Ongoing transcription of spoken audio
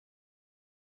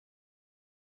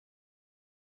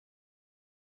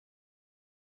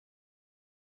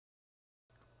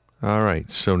All right,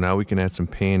 so now we can add some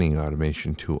panning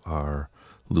automation to our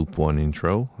Loop 1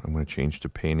 intro. I'm going to change to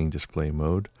panning display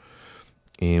mode.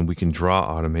 And we can draw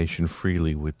automation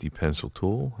freely with the pencil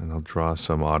tool. And I'll draw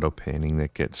some auto panning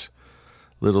that gets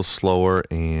a little slower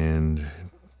and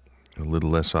a little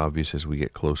less obvious as we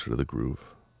get closer to the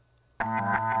groove.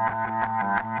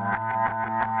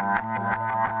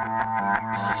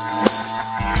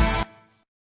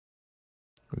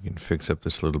 We can fix up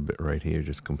this little bit right here,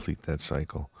 just complete that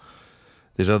cycle.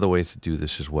 There's other ways to do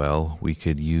this as well. We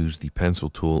could use the pencil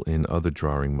tool in other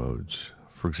drawing modes.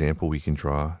 For example, we can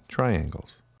draw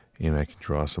triangles. And I can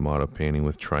draw some auto panning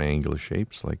with triangular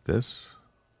shapes like this.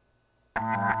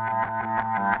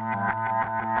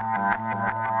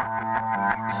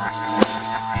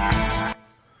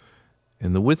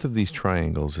 And the width of these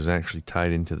triangles is actually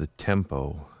tied into the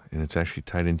tempo, and it's actually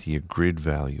tied into your grid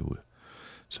value.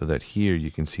 So that here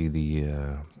you can see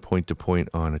the point to point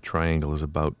on a triangle is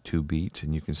about 2 beats,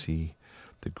 and you can see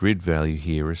the grid value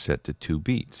here is set to 2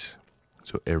 beats.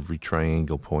 So every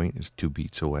triangle point is 2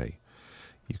 beats away.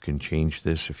 You can change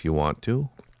this if you want to.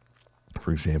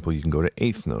 For example, you can go to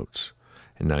eighth notes,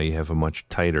 and now you have a much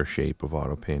tighter shape of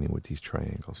auto panning with these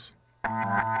triangles.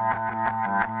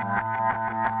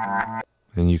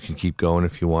 And you can keep going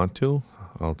if you want to.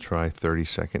 I'll try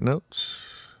 30-second notes.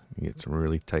 You get some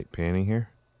really tight panning here.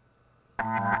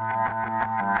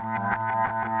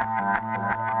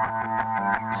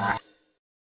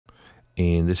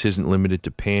 And this isn't limited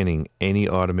to panning. Any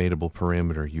automatable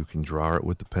parameter, you can draw it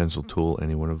with the pencil tool,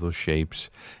 any one of those shapes,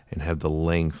 and have the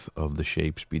length of the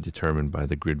shapes be determined by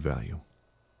the grid value.